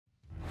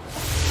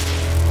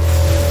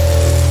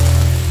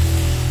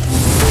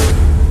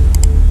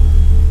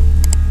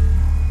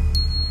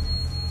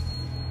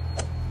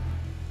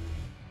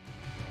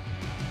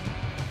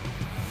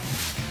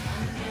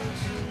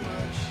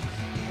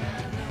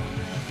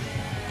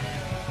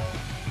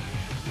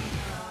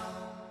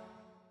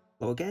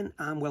Hello again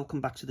and welcome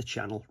back to the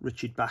channel.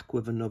 Richard back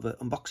with another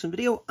unboxing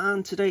video,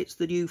 and today it's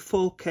the new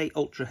 4K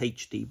Ultra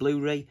HD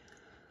Blu-ray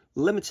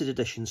limited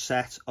edition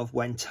set of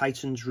When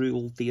Titans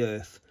Ruled the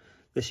Earth.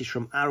 This is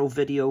from Arrow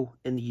Video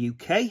in the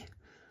UK.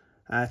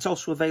 It's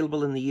also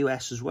available in the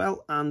US as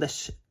well, and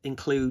this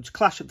includes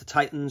Clash of the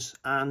Titans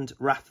and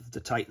Wrath of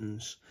the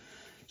Titans.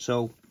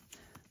 So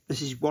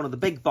this is one of the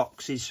big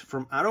boxes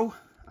from Arrow,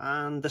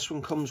 and this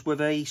one comes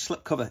with a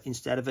slipcover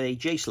instead of a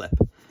J-slip.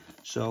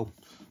 So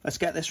let's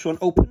get this one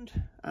opened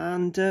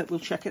and we'll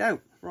check it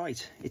out.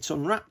 Right, it's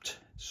unwrapped,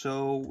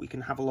 so we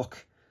can have a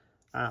look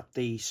at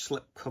the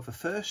slipcover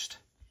first.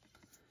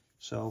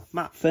 So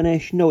matte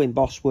finish, no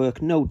emboss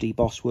work, no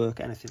deboss work,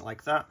 anything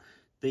like that.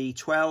 The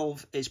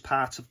 12 is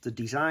part of the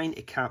design,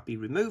 it can't be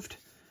removed.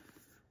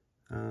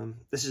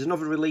 This is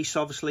another release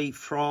obviously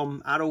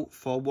from Arrow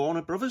for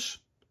Warner Brothers.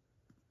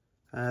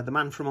 The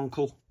Man from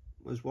U.N.C.L.E.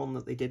 was one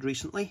that they did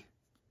recently.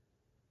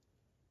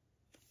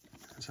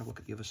 Let's have a look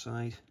at the other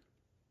side.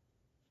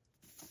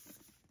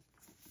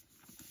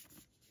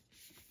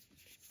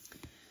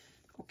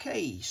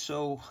 Okay,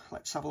 so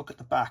let's have a look at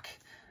the back.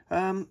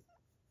 I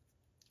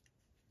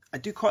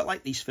do quite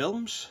like these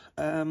films.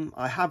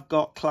 I have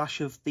got Clash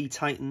of the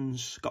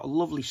Titans, got a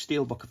lovely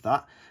steelbook of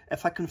that.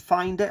 If I can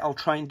find it, I'll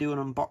try and do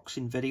an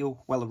unboxing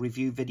video, well, a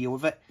review video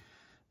of it.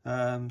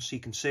 So you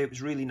can see it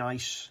was really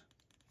nice.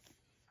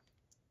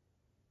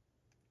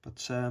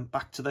 But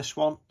back to this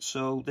one.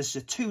 So this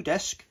is a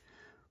 2-disc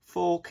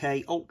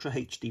 4K Ultra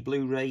HD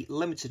Blu-ray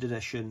limited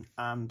edition,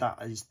 and that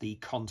is the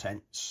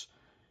contents.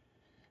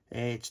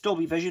 It's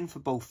Dolby Vision for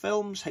both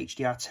films,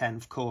 HDR10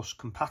 of course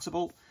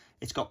compatible.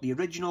 It's got the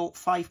original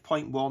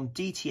 5.1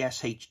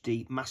 DTS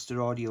HD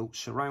Master Audio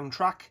surround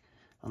track,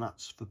 and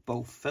that's for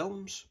both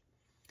films.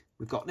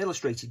 We've got an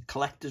illustrated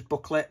collector's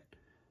booklet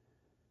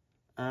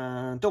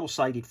and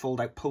double-sided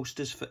fold-out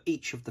posters for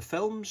each of the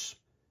films,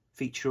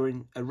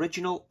 featuring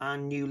original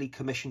and newly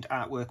commissioned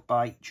artwork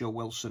by Joe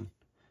Wilson.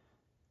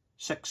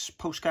 6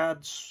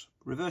 postcards,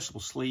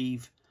 reversible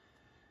sleeve.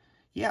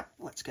 Yeah,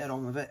 let's get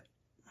on with it.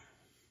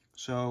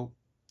 So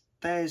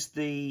there's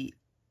the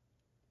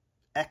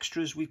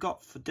extras we've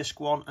got for disc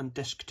 1 and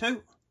disc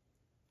 2.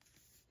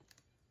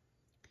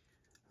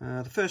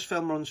 The first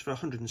film runs for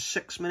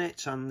 106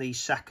 minutes and the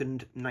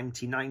second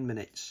 99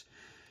 minutes.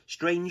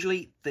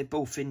 Strangely, they're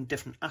both in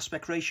different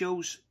aspect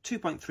ratios,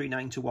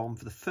 2.39 to 1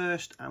 for the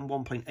first and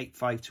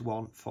 1.85 to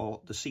 1 for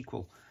the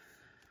sequel.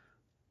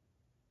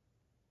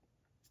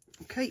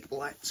 Okay,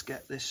 let's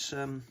get this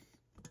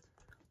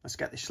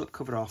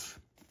slipcover off.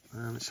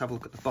 Let's have a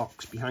look at the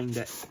box behind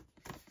it.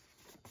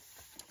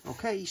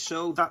 Okay,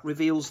 so that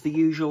reveals the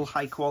usual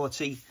high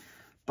quality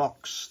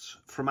box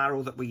from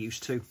Arrow that we're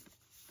used to.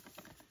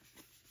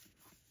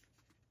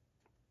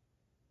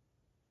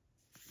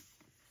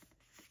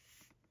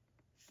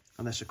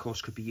 And this of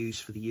course could be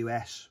used for the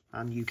US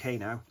and UK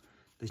now.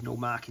 There's no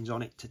markings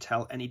on it to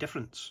tell any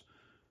difference.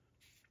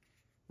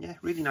 Yeah,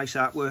 really nice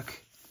artwork.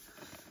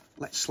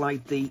 Let's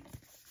slide the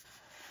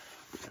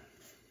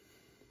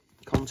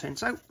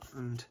contents out,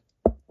 and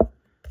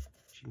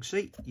you can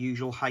see,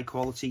 usual high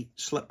quality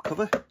slip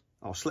cover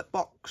or slip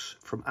box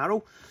from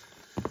Arrow.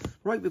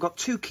 Right, we've got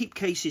 2 keep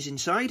cases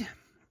inside.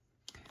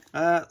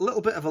 A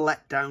little bit of a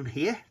letdown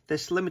here.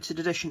 This limited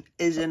edition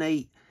is in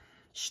a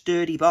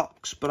sturdy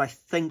box, but I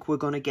think we're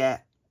going to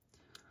get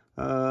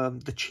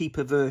the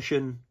cheaper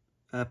version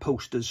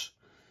posters,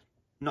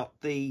 not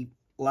the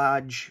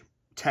large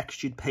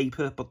textured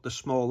paper, but the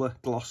smaller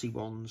glossy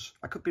ones.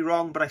 I could be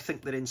wrong, but I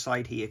think they're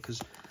inside here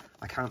because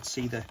I can't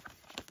see the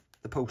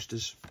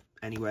posters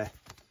anywhere.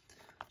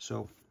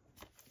 So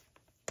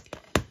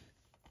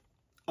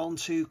on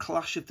to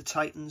Clash of the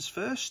Titans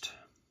first.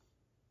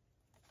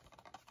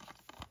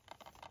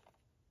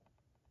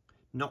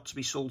 Not to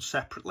be sold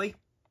separately.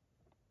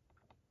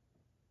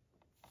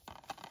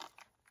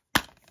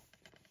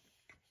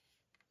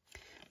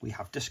 We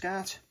have disc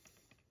art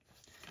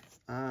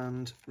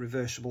and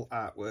reversible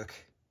artwork.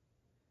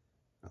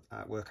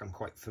 That artwork I'm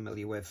quite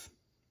familiar with.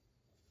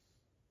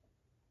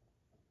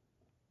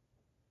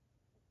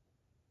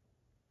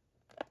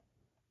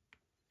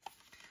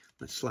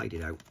 Let's slide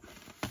it out.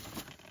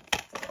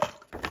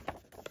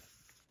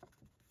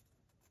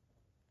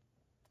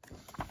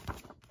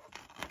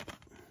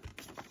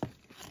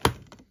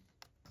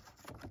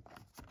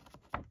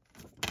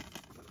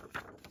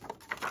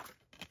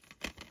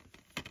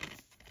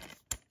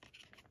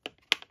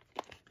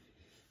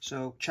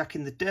 So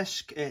checking the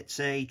disc,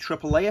 it's a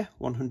triple layer,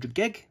 100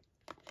 gig.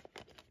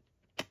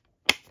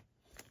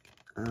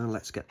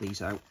 Let's get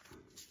these out.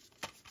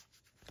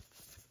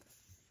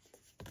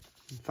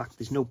 In fact,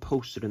 there's no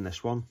poster in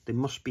this one. They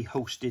must be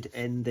hosted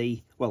in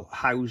the, well,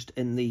 housed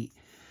in the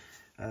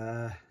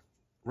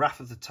Wrath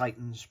of the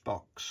Titans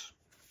box.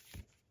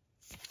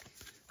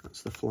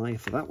 That's the flyer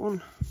for that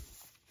one.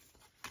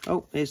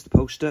 Oh, here's the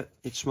poster.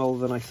 It's smaller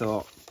than I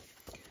thought.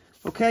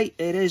 Okay,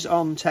 it is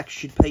on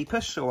textured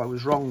paper, so I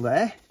was wrong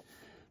there.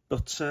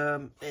 But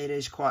it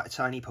is quite a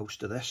tiny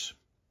poster, this.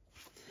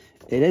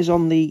 It is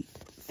on the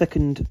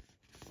thickened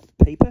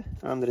paper,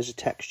 and there is a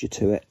texture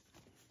to it.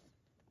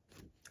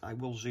 I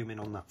will zoom in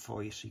on that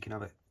for you so you can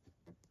have a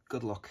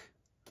good look.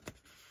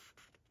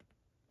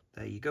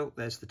 There you go,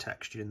 there's the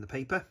texture in the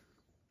paper.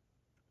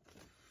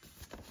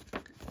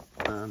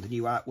 And the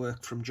new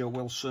artwork from Joe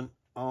Wilson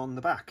on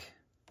the back.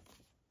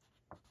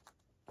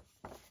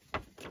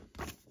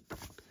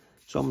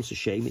 It's almost a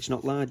shame it's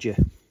not larger.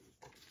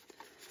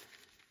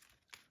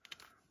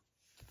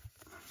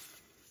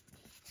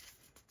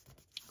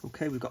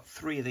 Okay, we've got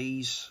 3 of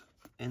these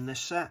in this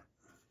set.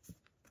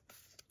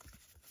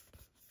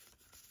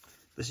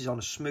 This is on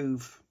a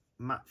smooth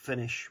matte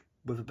finish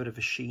with a bit of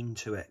a sheen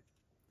to it.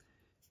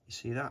 You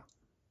see that?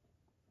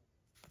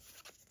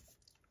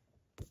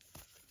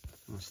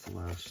 That's the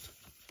last.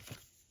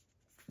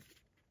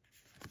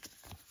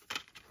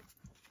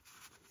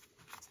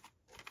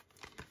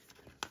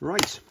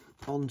 Right,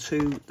 on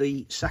to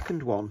the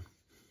second one.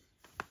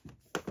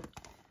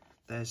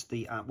 There's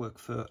the artwork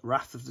for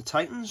Wrath of the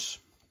Titans.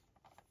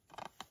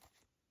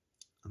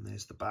 And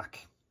there's the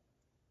back.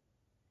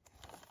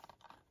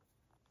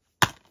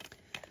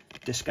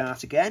 Disc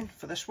art again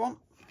for this one.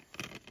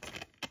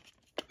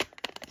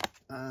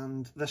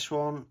 And this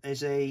one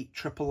is a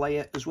triple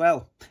layer as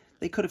well.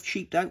 They could have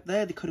cheaped out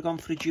there. They could have gone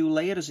for a dual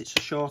layer as it's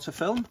a shorter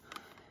film.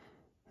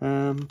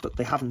 But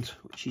they haven't,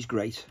 which is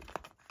great.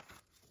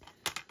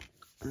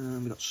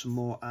 And we've got some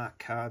more art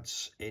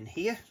cards in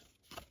here.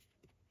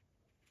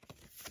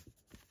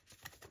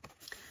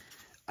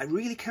 I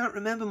really can't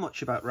remember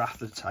much about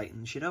Wrath of the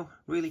Titans, you know,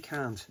 really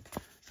can't.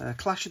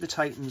 Clash of the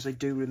Titans I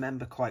do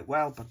remember quite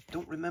well, but I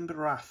don't remember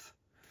Wrath.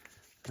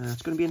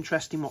 It's going to be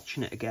interesting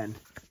watching it again.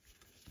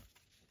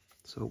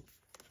 So,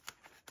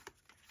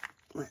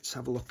 let's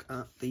have a look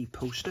at the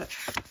poster.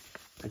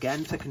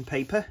 Again, thickened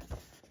paper.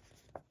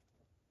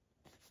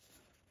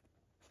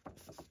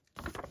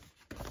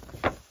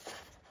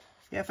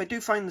 Yeah, if I do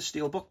find the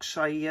steelbooks,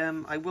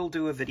 I will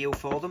do a video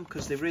for them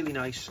because they're really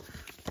nice.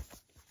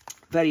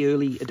 Very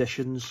early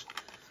editions.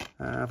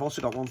 I've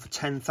also got one for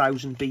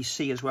 10,000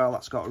 BC as well.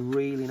 That's got a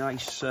really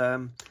nice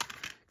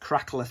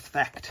crackle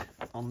effect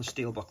on the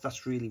steelbook.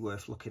 That's really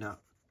worth looking at.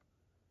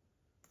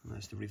 And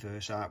there's the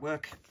reverse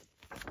artwork.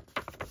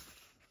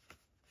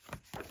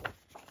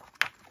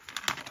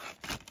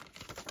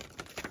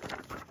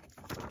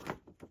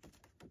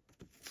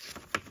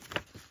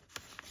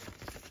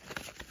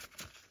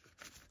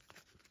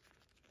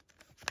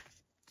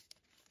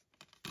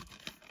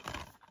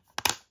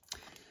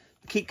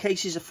 Keep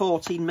cases are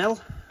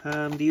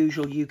 14mm, the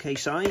usual UK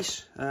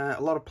size.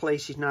 A lot of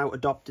places now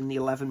adopting the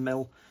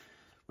 11mm,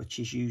 which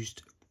is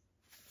used,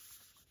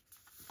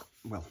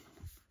 well,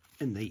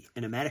 in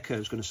America I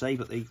was going to say,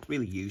 but they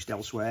really used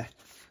elsewhere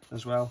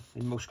as well.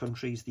 In most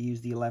countries they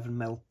use the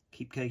 11mm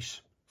keep case.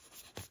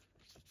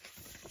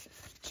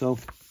 So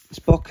this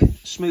book,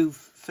 smooth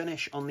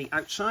finish on the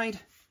outside,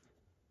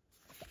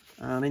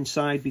 and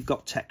inside we've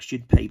got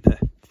textured paper.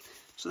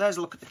 So there's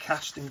a look at the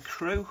cast and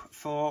crew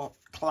for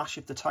Clash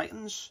of the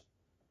Titans.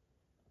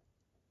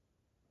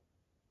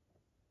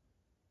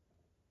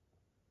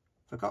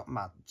 Forgot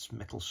Mads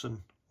Mikkelsen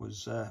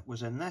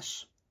was in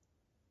this.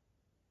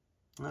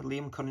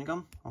 Liam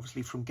Cunningham,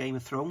 obviously from Game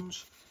of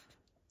Thrones.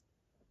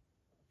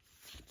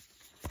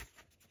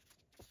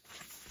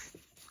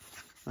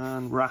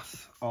 And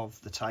Wrath of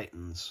the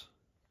Titans.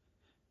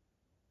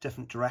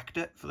 Different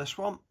director for this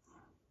one.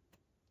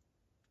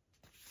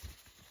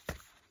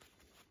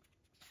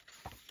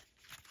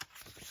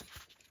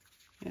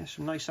 Yeah,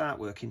 some nice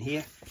artwork in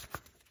here.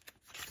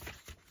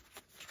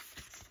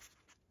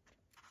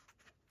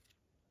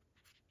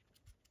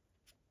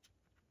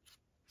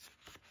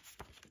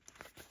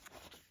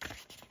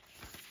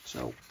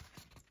 So,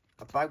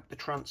 about the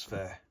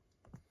transfer.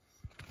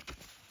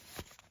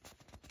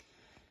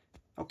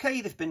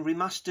 Okay, they've been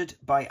remastered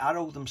by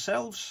Arrow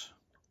themselves.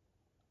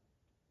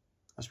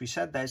 As we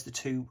said, there's the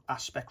 2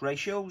 aspect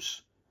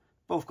ratios.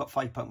 Both got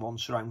 5.1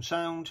 surround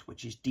sound,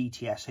 which is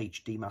DTS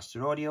HD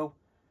master audio.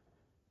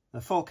 The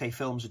 4K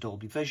films are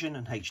Dolby Vision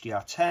and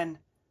HDR10.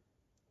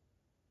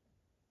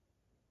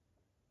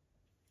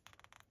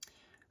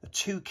 The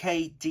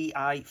 2K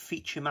DI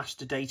feature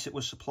master data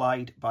was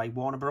supplied by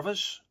Warner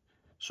Brothers.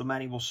 So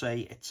many will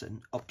say it's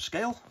an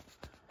upscale,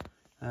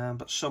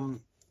 but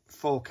some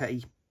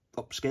 4K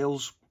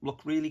upscales look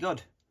really good.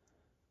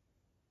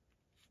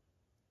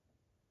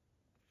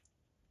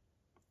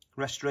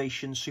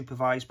 Restoration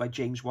supervised by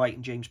James White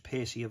and James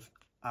Perseus of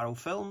Arrow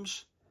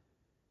Films.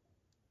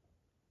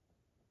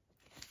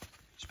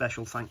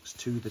 Special thanks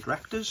to the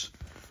directors.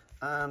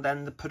 And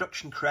then the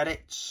production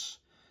credits.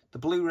 The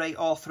Blu-ray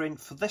authoring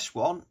for this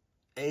one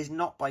is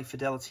not by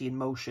Fidelity in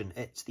Motion.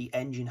 It's the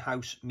Engine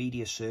House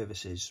Media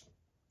Services.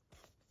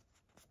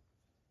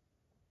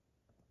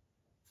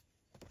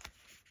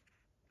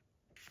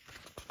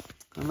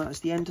 And that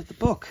is the end of the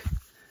book.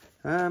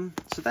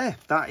 So there,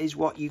 that is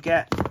what you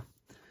get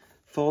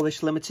for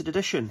this limited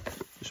edition.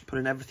 Just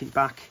putting everything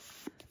back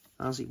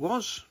as it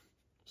was.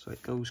 So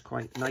it goes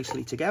quite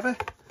nicely together.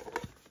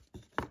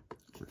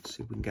 Let's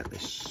see if we can get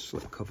this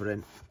slip cover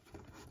in.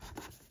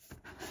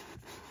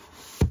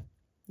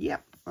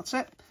 Yep, that's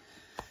it.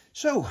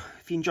 So,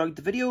 if you enjoyed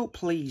the video,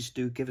 please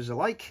do give us a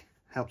like.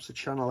 helps the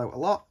channel out a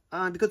lot.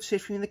 And it'd be good to hear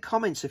from you in the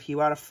comments if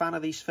you are a fan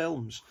of these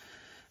films,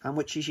 and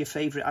which is your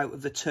favourite out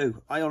of the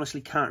two. I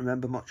honestly can't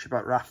remember much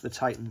about Wrath of the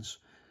Titans,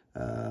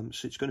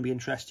 so it's going to be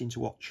interesting to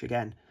watch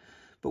again.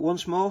 But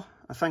once more,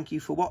 I thank you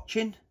for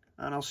watching,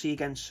 and I'll see you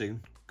again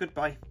soon.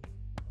 Goodbye.